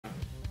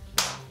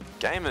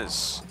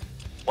Gamers.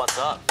 What's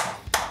up?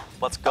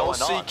 What's going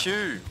on?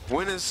 LCQ,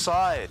 winner's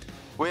side.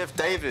 We have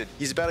David.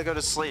 He's about to go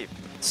to sleep.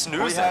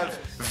 Snoozing. We have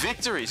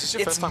Victory. Is this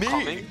your first time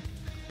coming?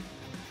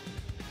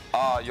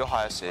 You're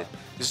higher seed.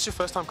 Is this your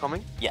first time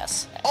coming?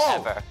 Yes. Oh!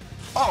 Ever.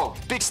 Oh,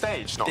 big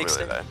stage. Not Big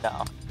really though.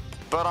 No.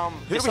 But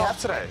who do we have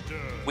today?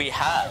 We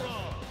have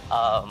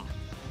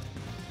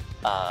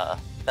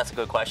that's a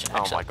good question,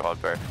 actually. Oh my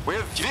god, bro. We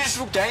have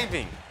Visual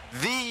Gaming.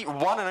 The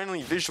one and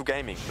only Visual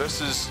Gaming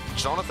versus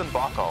Jonathan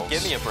Buccholz.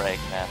 Give me a break,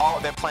 man. Oh,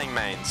 they're playing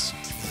mains.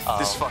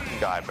 This fucking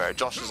guy, bro.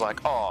 Josh is like,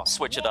 oh,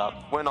 switch it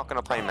up. We're not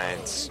gonna play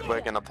mains. We're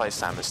gonna play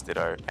Samus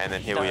Ditto, and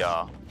then here we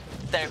are.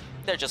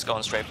 They're just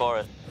going straight for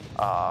it.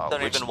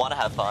 Don't even want to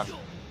have fun.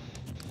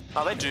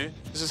 Oh, they do.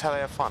 This is how they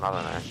have fun. I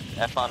don't know.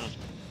 Have fun.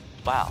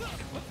 Wow.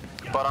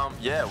 But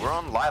yeah, we're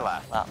on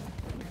Lilac. Wow.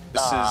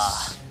 This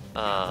is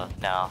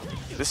no.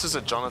 This is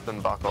a Jonathan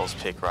Buccholz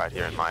pick right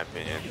here, in my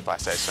opinion, if I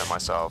say so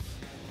myself.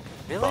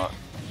 Really? But,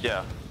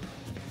 yeah.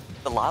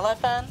 The Lilac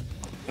fan?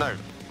 No,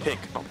 pick,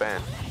 not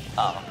ban.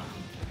 Oh.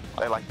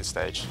 They like this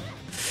stage.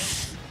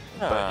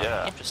 But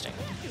yeah. Interesting.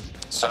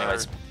 So,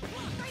 anyways,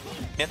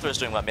 Mythra's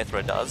doing what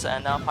Mythra does,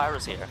 and now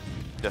Pyra's here.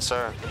 Yes,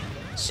 sir.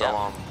 So,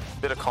 yeah.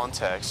 Bit of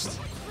context.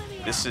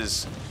 This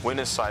is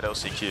winner's side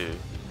LCQ,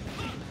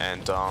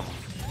 and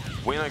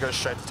winner goes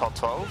straight to top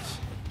 12.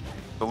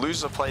 The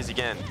loser plays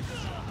again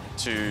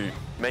to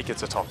make it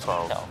to top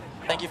 12. No.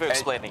 Thank you for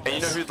explaining. And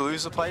you know who the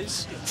loser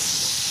plays?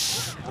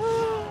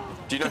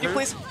 Do you know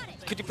who?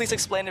 Could you please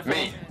explain it for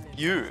me?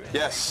 You.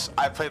 Yes,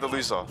 I play the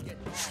loser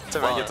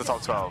to make it to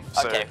top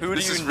 12. Okay, so who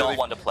do you not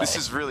want to play? This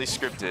is really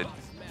scripted.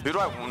 Who do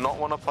I not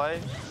want to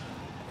play?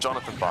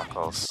 Jonathan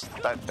Buccholz.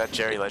 That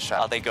Jerry ledge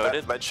trap. Are they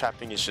goated? That ledge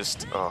trapping is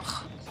just,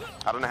 ugh.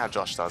 I don't know how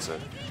Josh does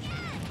it.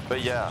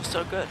 But yeah.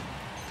 So good.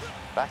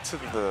 Back to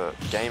the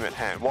game at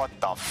hand. What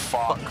the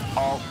fuck?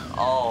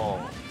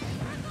 Oh.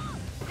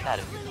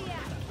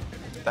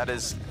 That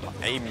is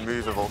a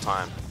move of all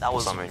time. That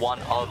was one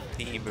of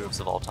the moves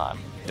of all time.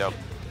 Yep.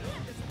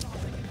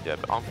 Yeah,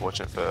 but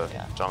unfortunate for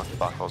Jonathan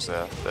Buccholz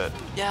there. But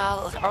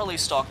yeah, early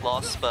stock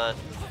loss, but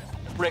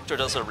Richter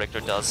does what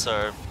Richter does,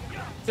 so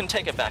can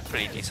take it back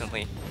pretty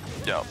decently.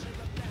 Yep.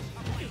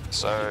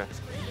 So,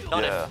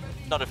 not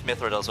if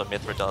Mythra does what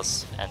Mythra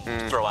does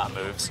and throw out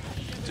moves.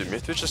 Dude,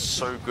 Mythra's just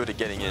so good at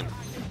getting in.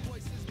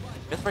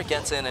 Mythra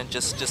gets in and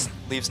just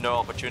leaves no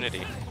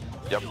opportunity.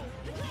 Yep.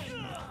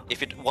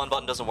 If one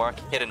button doesn't work,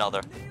 hit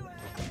another.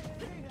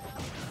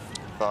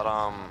 But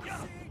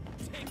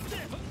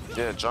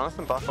yeah,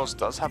 Jonathan Buccholz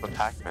does have a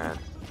Pac-Man.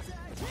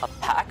 A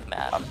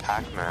Pac-Man? A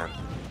Pac-Man.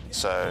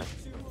 So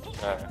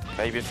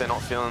maybe if they're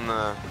not feeling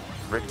the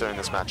Richter in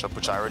this matchup,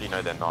 which I already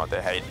know they're not,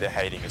 they're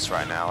hating us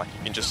right now. Like,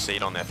 you can just see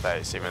it on their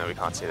face, even though we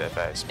can't see their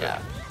face. But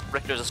yeah.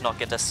 Richter does not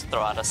get to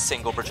throw out a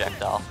single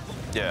projectile.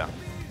 Yeah.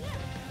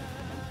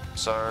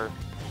 So,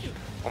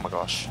 oh my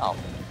gosh. Oh.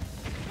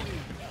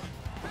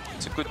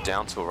 It's a good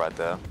down tool right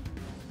there.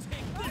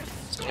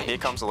 Here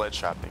comes the ledge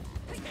trapping.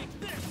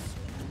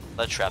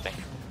 Ledge trapping.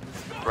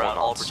 Around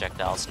all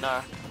projectiles.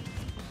 No.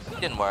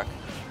 Didn't work.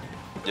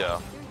 Yeah.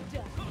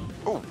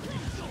 Ooh.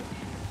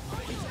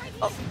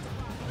 Oh.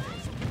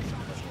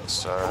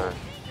 So.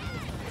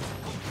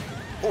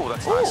 Oh,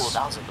 that's nice. Ooh,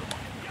 that was a good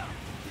one.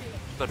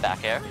 Good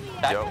back air.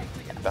 Yep.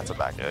 That's a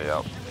back air,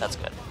 yep. That's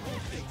good.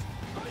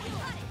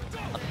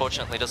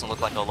 Unfortunately, it doesn't look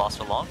like it'll last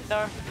for long.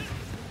 No.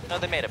 No,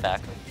 they made it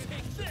back.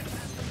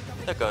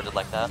 They're goated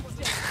like that.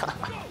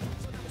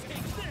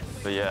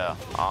 But yeah,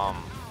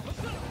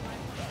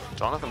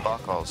 Jonathan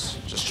Buccholz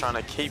just trying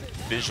to keep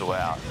Visual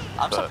out.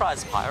 I'm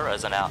surprised Pyra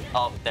isn't out.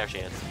 Oh, there she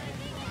is.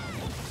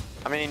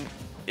 I mean,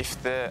 if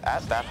they're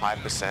at that high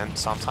percent,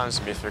 sometimes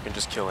Mythra can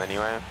just kill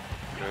anyway.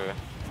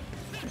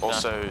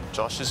 Also,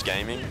 Josh is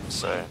gaming,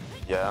 so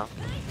yeah.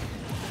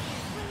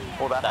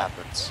 All that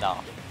happens. No.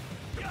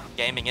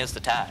 Gaming is the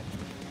tag.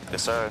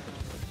 Yes, sir.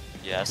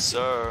 Yes,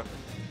 sir.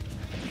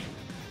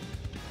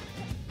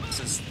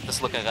 This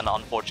is looking like an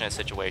unfortunate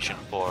situation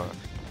for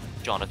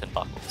Jonathan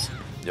Buccholz.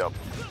 Yep.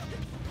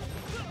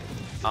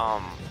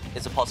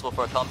 Is it possible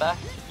for a comeback?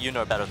 You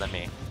know better than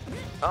me.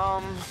 I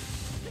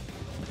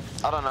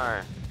don't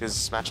know, because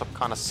this matchup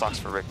kind of sucks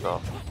for Richter.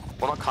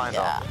 Well, not kind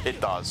of.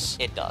 It does.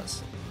 It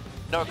does.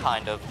 No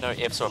kind of, no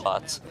ifs or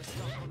buts.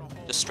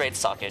 Just straight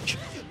suckage.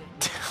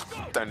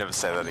 Don't ever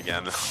say that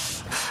again.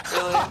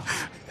 Really?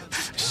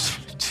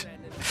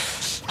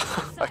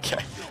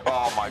 Okay.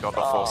 Oh my god,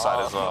 the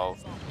foresight as well.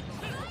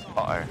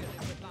 Uh-oh.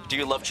 Do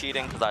you love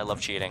cheating? Because I love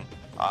cheating.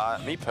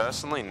 Me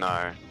personally,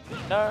 no.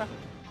 No?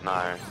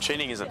 No.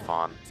 Cheating isn't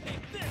fun.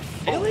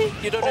 Really?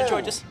 You don't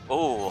enjoy just...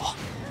 Oh.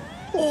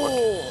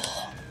 Oh.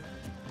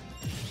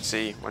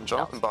 See, when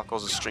Jonathan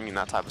Buccholz is stringing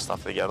that type of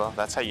stuff together,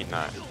 that's how you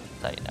know.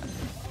 That's how you know.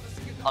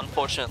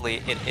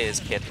 Unfortunately, it is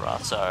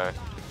Pyra, so...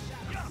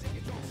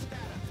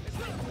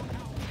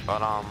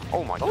 But,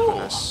 oh my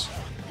goodness.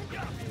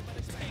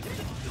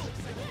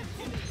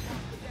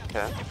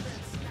 Okay.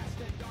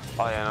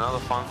 Oh yeah, and another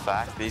fun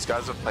fact, these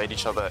guys have played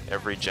each other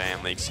every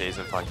JMLeague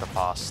season for like the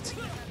past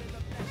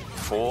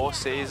 4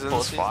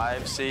 seasons,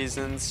 5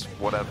 seasons,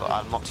 whatever,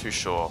 I'm not too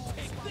sure.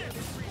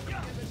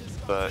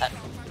 But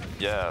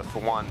yeah,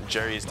 for one,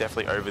 Jerry is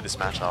definitely over this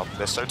matchup.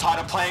 They're so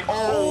tired of playing.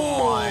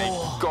 Oh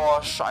my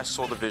gosh, I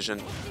saw the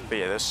vision. But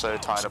yeah, they're so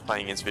tired of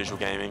playing against Visual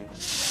Gaming.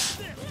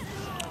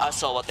 I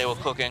saw what they were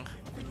cooking.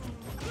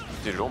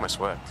 Dude, it almost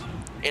worked.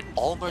 It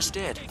almost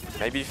did.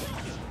 Maybe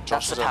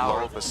Josh was at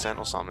lower percent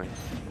or something.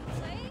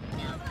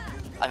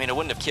 I mean, it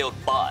wouldn't have killed,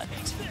 but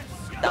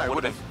No, it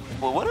would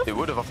have. Well, would have? It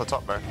would have off the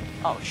top, bro.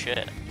 Oh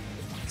shit!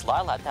 It's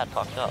Lila that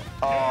cocked up.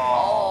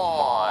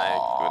 Oh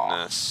my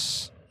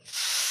goodness.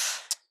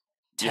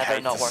 You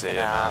hate not to see working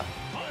it, out.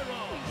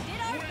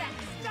 man.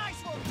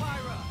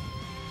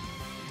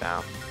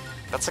 Damn.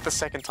 That's like the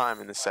second time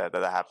in this set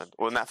that happened.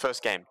 Well, in that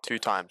first game, 2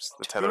 times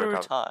the tether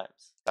recovered. 2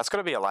 times. That's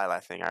gotta be a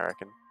Lilac thing, I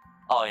reckon.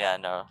 Oh yeah,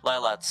 no.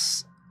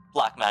 Lila's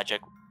black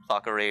magic,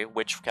 fuckery,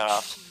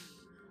 witchcraft.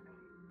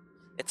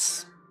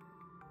 It's...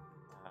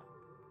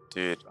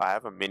 Dude, I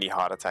have a mini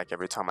heart attack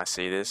every time I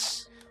see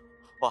this.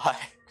 Why?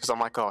 Because I'm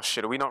like, oh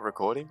shit, are we not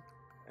recording?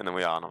 And then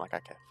we are, and I'm like,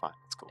 okay, fine,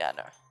 it's cool. Yeah,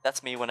 no.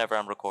 That's me whenever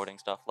I'm recording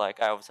stuff.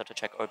 Like, I always have to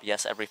check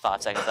OBS every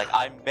 5 seconds. Like,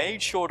 I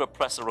made sure to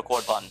press the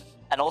record button.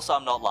 And also,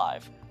 I'm not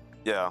live.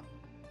 Yeah.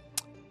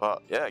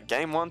 But yeah,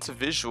 game 1 to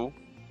Visual.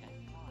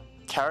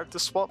 Character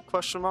swap,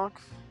 question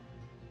mark?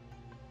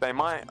 They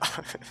might...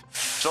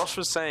 Josh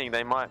was saying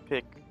they might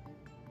pick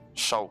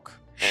Shulk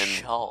and...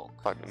 Shulk.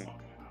 Fucking...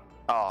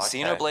 Oh,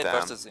 okay, Xenoblade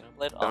damn. versus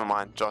Xenoblade? Never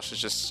mind, Josh is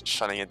just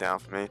shutting it down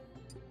for me.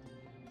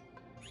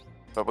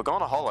 But we're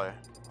going to Hollow.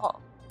 Oh.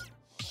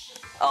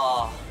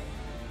 Oh.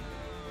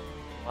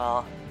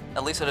 Well,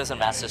 at least it isn't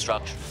mass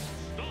destruction.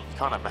 You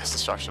can't have mass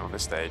destruction on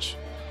this stage.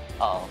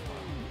 Oh.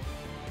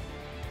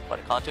 But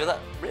it can't do that?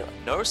 Really?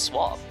 No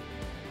swap?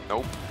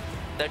 Nope.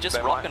 They're just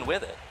rocking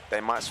with it. They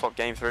might swap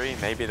game 3.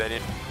 Maybe they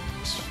didn't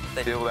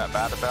feel that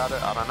bad about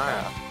it. I don't know.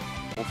 Yeah.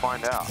 We'll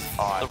find out.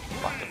 Oh,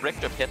 The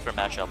Richter Pythra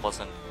matchup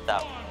wasn't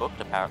that booked,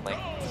 apparently.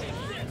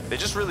 they're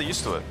just really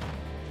used to it.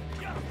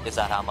 Is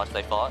that how much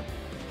they fought?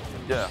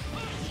 Yeah.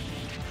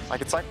 Like,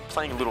 it's like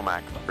playing Little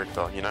Mac,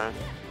 Richter, you know?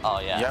 Oh,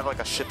 yeah. You have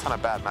like a shit ton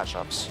of bad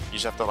matchups. You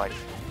just have to like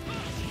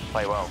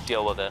play well.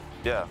 Deal with it.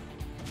 Yeah.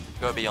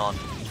 Go beyond.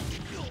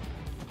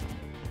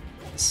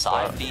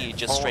 Side B,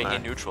 just straight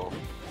in neutral.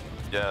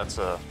 Yeah, that's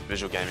a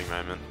Visual Gaming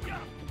moment. No,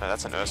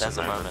 that's an Ursa That's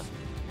a moment.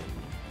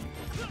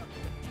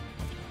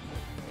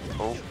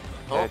 Oh,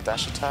 Oh. okay,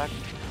 dash attack.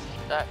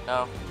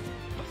 No.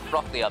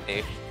 Rock the up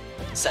B.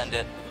 Send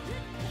it.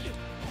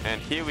 And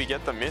here we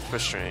get the Mythra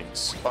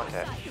strings.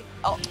 Okay.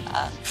 Oh,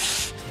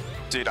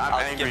 Dude, I'm I'll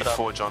angry give it up.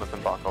 for Jonathan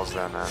Buccholz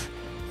there, man.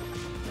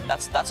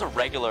 that's a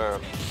regular...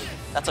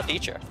 That's a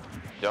feature.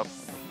 Yep.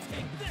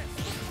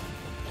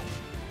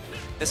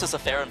 This is a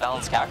fair and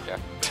balanced character.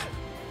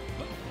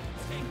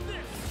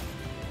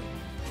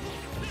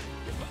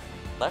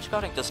 Ledge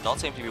guarding does not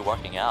seem to be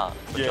working out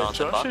for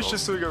Jonathan Josh Buccholz. is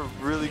just doing a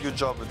really good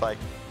job with like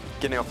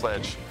getting off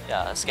ledge.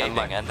 Yeah,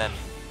 escaping and then...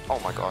 Oh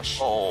my gosh.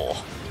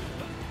 Oh.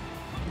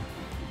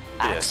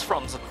 Yeah. Axe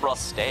from across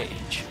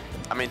stage.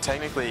 I mean,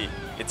 technically,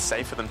 it's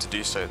safe for them to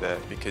do so there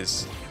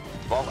because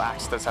while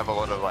Axe does have a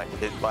lot of like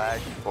hit lag,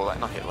 or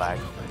like not hit lag,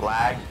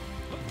 lag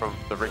from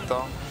the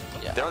Richter,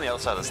 Yeah. they're on the other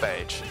side of the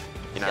stage,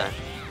 you know?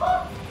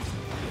 Yeah.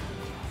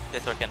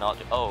 Mythra cannot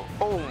do... Oh.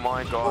 Oh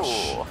my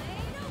gosh. Ooh.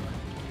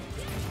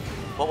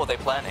 What were they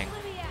planning?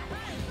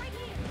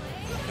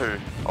 Who?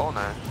 Oh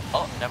no.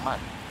 Oh, never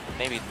mind.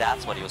 Maybe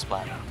that's what he was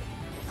planning.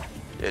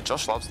 Yeah,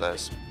 Josh loves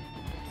those.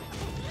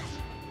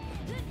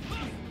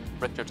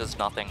 Richter does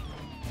nothing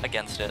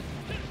against it.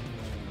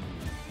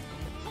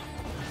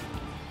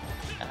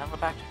 And we're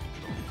back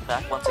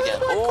once again.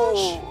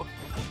 Oh!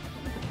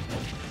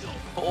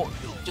 Oh,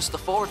 just the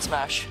forward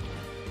smash.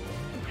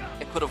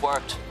 It could have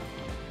worked.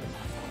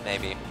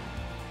 Maybe.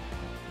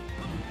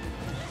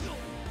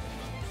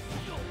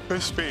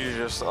 His speed is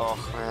just, oh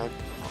man.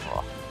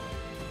 Oh.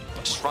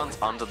 Just runs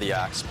under the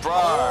axe. Bro!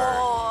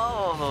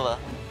 Oh.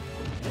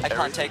 I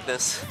can't take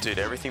this. Dude,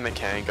 everything that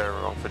can go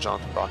wrong for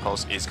Jonathan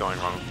Buccholz is going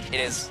wrong.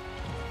 It is.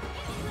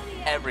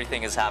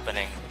 Everything is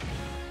happening.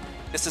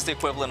 This is the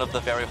equivalent of the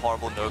very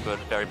horrible, no good,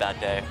 very bad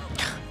day.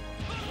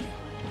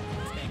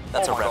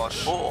 That's Oh a my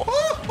gosh. Oh.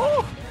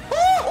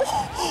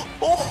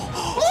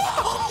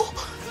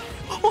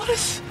 What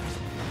is...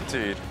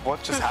 Dude,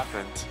 what just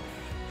happened?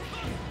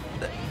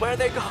 Where'd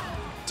they go?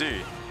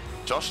 Dude,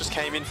 Josh just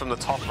came in from the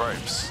top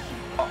ropes.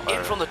 Uh-oh.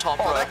 In from the top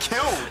Oh, rope. that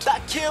killed!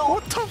 That killed!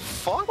 What the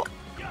fuck?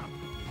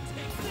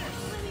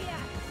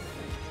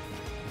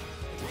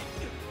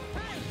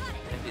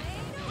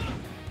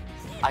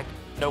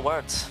 No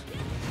words.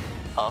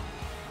 Oh.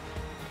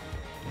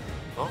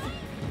 Oh.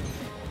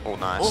 Oh,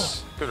 nice.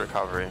 Oh. Good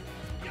recovery.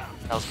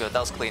 That was good. That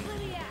was clean.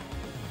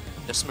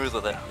 They're smooth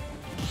with it.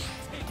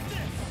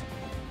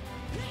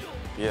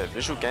 Yeah,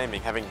 Visual Gaming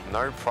having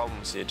no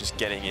problems here, just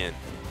getting in.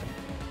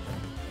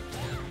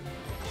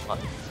 What?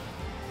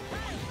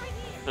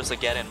 There's a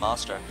get in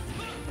master.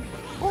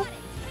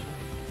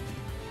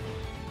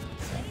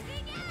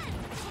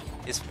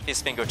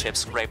 His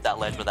fingertips scraped that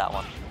ledge with that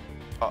one.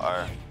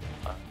 Uh-oh.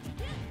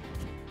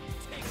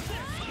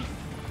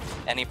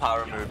 Any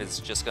power move is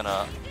just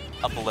gonna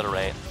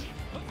obliterate.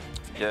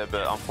 Yeah,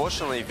 but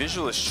unfortunately,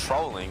 Visual is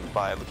trolling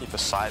by looking for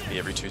side B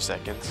every 2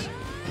 seconds.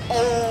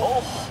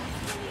 Oh!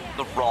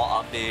 The raw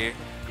up B.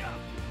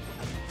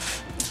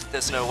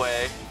 There's no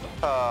way.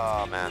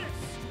 Oh, man.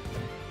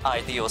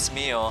 Ay, Dios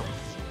mío.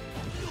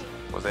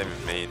 What does that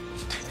even mean?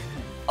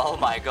 Oh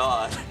my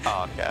god.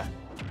 Oh, okay.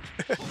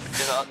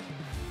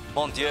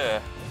 Mon Dieu.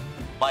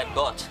 My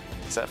God.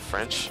 Is that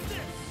French?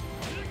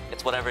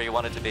 It's whatever you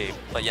want it to be,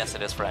 but yes,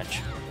 it is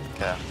French.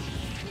 Okay.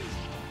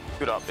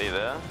 Good up B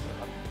there.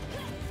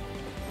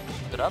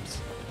 Good ups?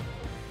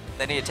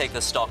 They need to take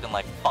this stock and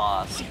like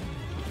fast.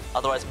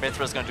 Otherwise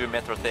Mythra's gonna do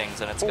Mythra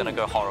things and it's gonna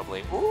go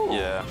horribly. Ooh.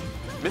 Yeah.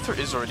 Mythra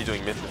is already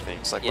doing Mythra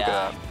things. Like, Yeah. look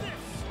at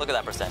that. Look at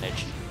that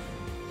percentage.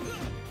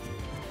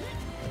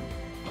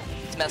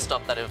 It's messed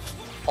up that if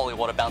holy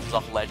water bounces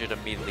off ledge, it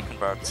immediately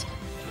converts.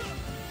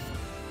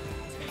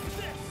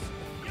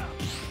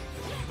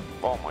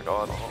 Oh my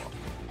god.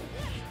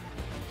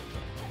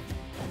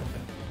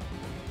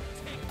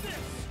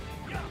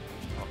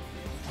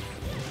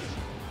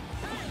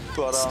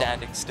 But,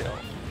 Standing still.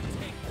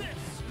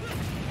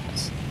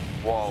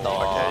 Whoa,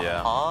 okay,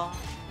 yeah. Huh?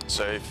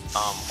 So if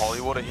holy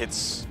water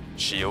hits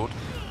shield,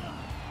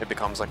 it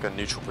becomes like a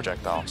neutral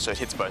projectile. So it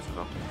hits both of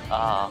them.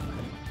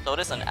 So it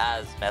isn't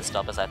as messed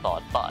up as I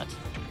thought, but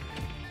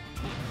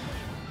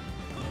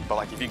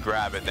like if you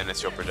grab it, then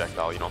it's your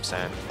projectile, you know what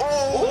I'm saying?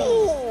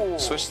 oh!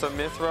 Switch to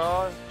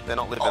Mythra, they're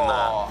not living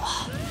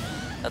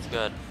That's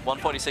good.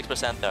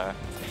 146% there.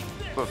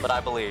 But I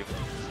believe.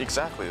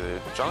 Exactly,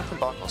 dude. Jonathan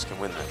Buccholz can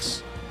win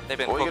this. They've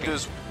been All you cooking.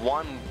 gotta do is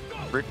one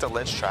Richter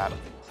ledge trap,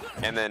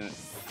 and then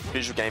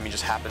Visual Gaming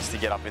just happens to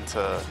get up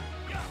into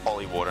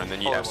holy water, and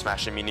then you have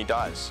smash him and he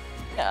dies.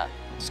 Yeah.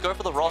 Just go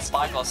for the raw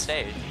spike off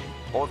stage.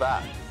 Or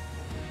that.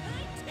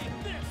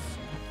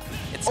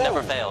 It's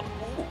never failed.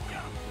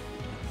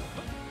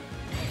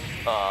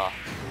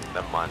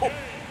 Never mind.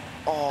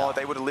 Oh,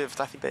 they would have lived.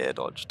 I think they air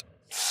dodged.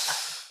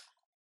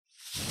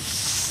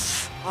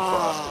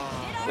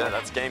 Yeah,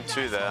 that's game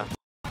 2 there.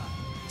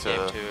 To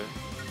Game 2.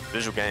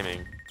 Visual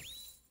Gaming.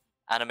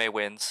 Anime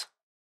wins.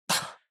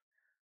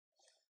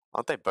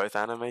 Aren't they both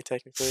anime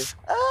technically?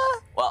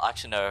 Well,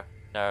 actually, no.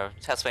 No,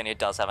 Tasmania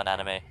does have an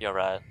anime. You're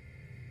right.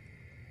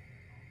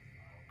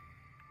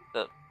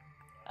 The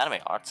anime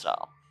art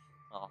style.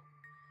 Well,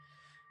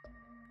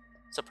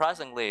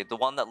 surprisingly, the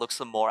one that looks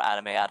the more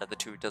anime out of the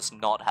two does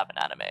not have an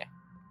anime.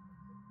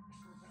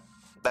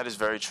 That is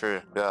very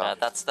true. Yeah.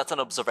 That's an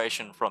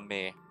observation from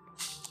me.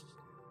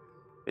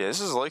 Yeah,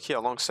 this is low-key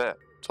a long set.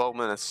 12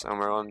 minutes and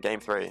we're on game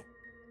 3.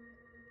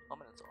 12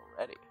 minutes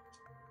already.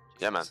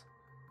 Yeah, man.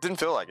 Didn't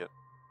feel like it.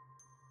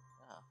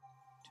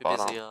 Yeah. Too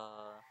busy,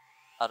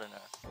 I don't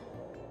know.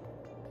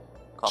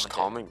 Just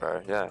calming,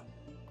 bro. Yeah.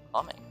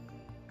 Calming.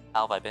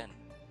 How have I been?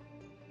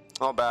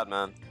 Not bad,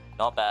 man.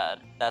 Not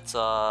bad. That's,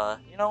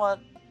 you know what?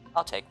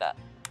 I'll take that.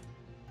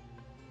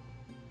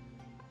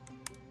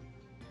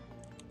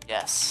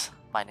 Yes,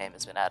 my name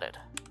has been added.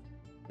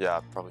 Yeah,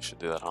 I probably should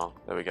do that, huh?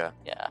 There we go.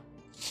 Yeah.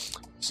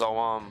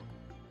 So,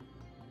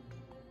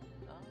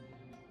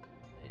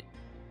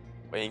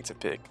 waiting to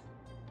pick.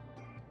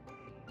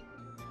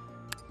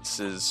 This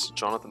is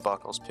Jonathan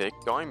Buccholz's pick.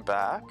 Going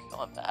back.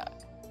 Going back.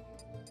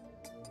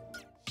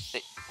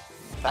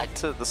 Back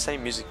to the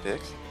same music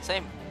pick.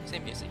 Same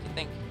music. You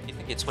think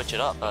you'd switch it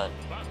up, but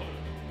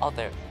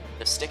they're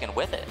sticking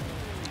with it.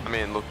 I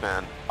mean, look,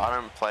 man. I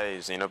don't play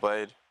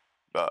Xenoblade,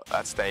 but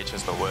that stage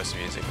has the worst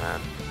music, man.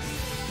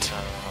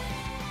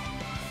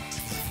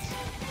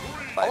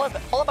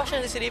 All about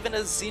it isn't even a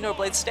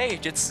Xenoblade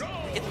stage. It's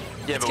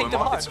but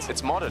Kingdom Hearts.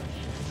 It's modded.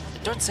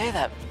 Don't say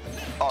that.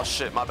 Oh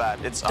shit, my bad.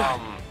 It's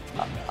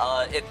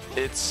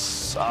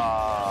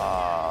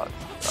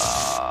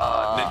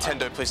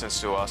Nintendo, please don't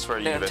sue us. We're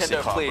a university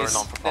club. We're a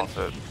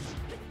non-for-profit.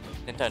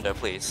 Nintendo,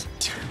 please.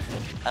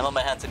 I'm on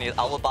my hands and knees.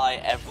 I will buy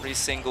every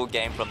single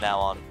game from now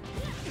on.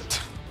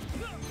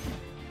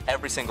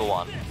 Every single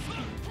one.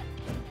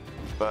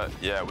 But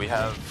yeah, we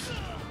have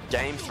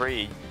game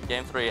 3.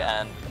 Game 3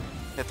 and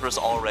Mythra's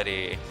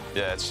already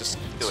it's just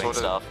doing sort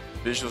stuff.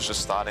 Of Visual's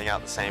just starting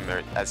out the same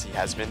as he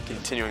has been,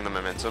 continuing the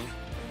momentum.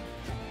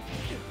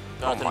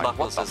 Jonathan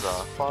Buccholz is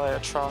fire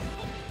truck.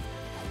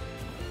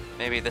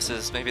 Maybe this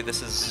is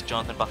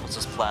Jonathan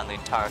Buccholz's plan the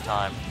entire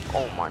time.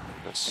 Oh my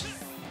goodness.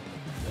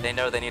 They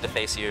know they need to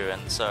face you,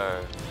 and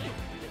so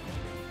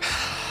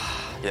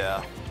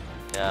yeah,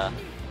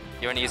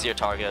 you're an easier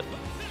target.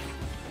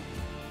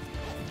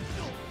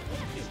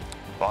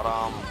 But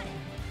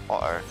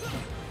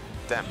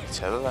damn, you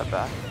tether that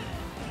back.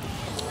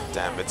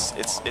 Damn,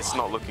 it's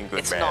not looking good,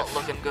 It's Rav. not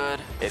looking good.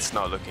 It's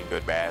not looking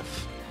good,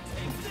 Rav.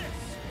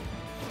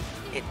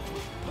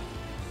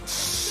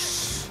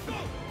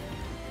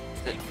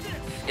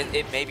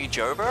 It may be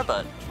Jover,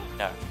 but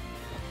no.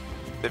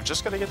 They've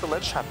just got to get the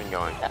ledge trapping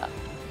going. Yeah.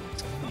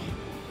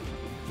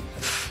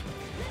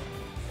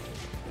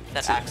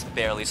 That axe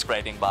barely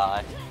scraping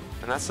by.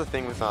 And that's the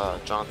thing with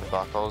Jonathan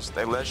Buccholz.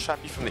 They ledge trap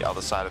you from the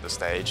other side of the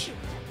stage.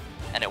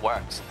 And it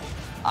works.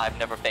 I've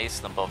never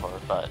faced them before,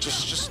 but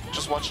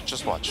Just watch.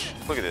 Just watch.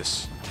 Look at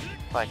this.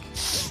 Like,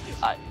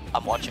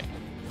 I'm watching.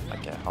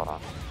 okay, hold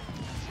on.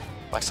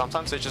 Like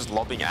sometimes they're just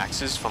lobbing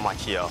axes from like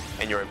here,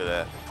 and you're over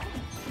there.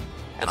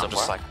 And Does I'm it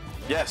just work? like,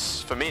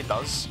 yes, for me it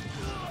does.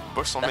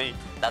 Bush on me.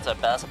 That's a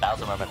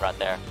Bowser moment right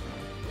there.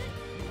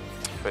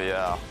 But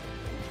yeah,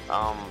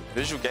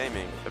 visual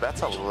gaming, about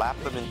to lap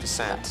them in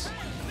percent.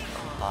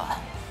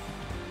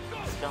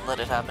 Don't let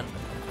it happen.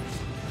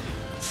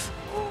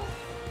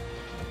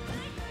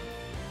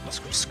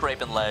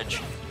 Scraping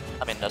ledge.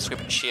 I mean,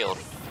 scraping shield.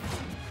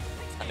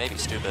 That may be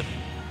stupid.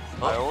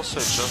 I also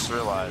just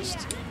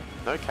realized,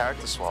 no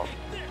character swap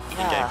in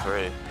game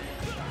 3.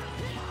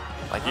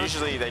 Like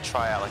usually they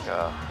try out like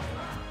a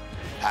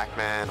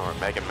Pac-Man or a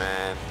Mega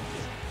Man,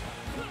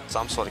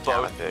 some sort of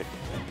camera thing.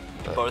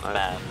 Both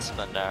mans,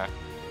 but no.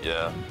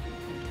 Yeah.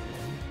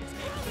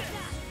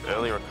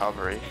 Early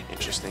recovery,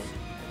 interesting.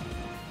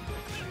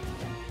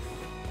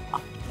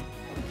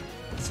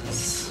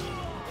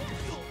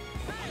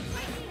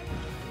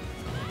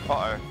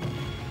 Uh-oh.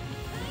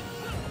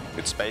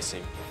 Good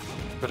spacing.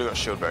 Could have got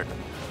shield broken.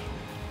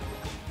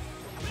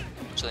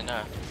 Actually,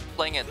 no.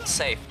 Playing it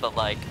safe, but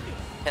like,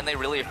 can they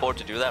really afford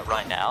to do that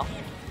right now?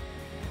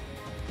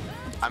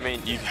 I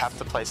mean, you have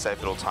to play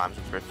safe at all times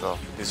with Richter,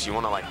 because you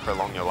want to like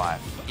prolong your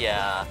life.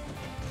 Yeah.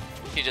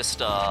 You just,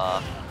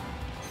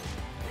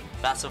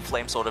 massive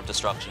flame sword of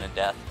destruction and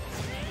death.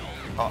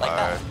 Uh-oh. Like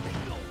that.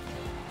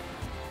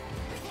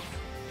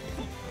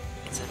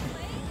 Is it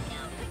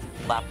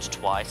lapped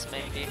twice,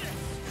 maybe?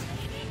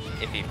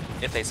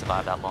 If they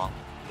survive that long.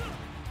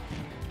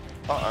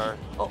 Uh-oh.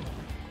 Oh.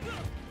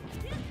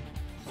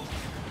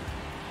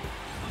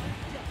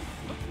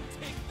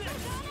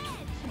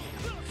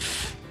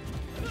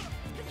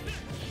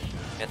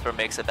 Mythra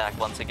makes it back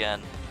once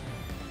again.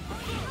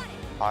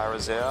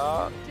 Pyra's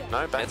out.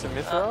 No, back to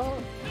Mythra.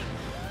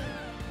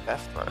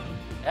 F throw.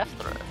 F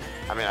throw.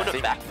 I mean, Would I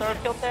think back throw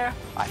killed there?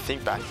 I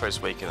think back throw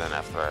is weaker than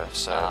F throw,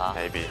 so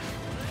maybe.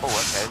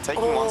 Oh, okay.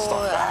 Taking one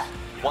stock back.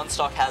 One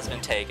stock has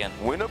been taken.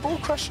 Winnable?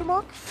 Question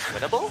mark.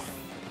 Winnable?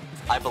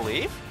 I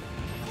believe.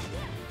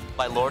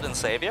 My lord and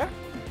savior.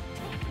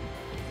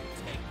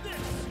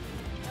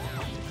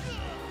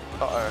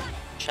 Uh-oh.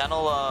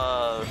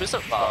 Channel, who's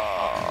it?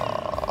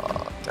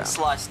 Damn.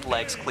 Sliced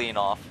legs clean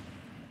off.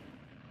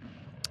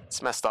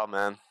 It's messed up,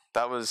 man.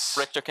 That was...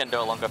 Richter can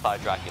no longer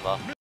fight Dracula.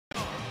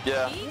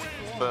 Yeah,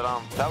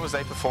 but that was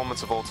a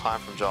performance of all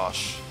time from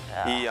Josh.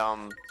 Yeah. He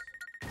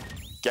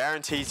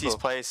guarantees his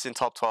place in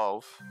top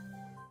 12.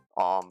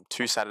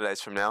 2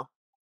 Saturdays from now.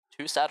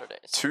 2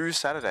 Saturdays. 2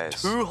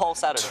 Saturdays. 2 whole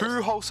Saturdays.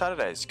 2 whole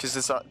Saturdays, because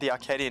there's the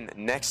Arcadian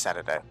next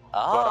Saturday.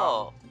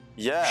 Oh.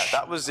 But, yeah,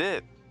 that was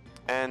it.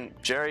 And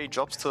Jerry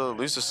drops to the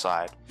loser's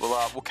side.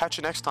 We'll catch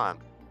you next time.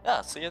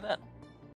 Yeah, see you then.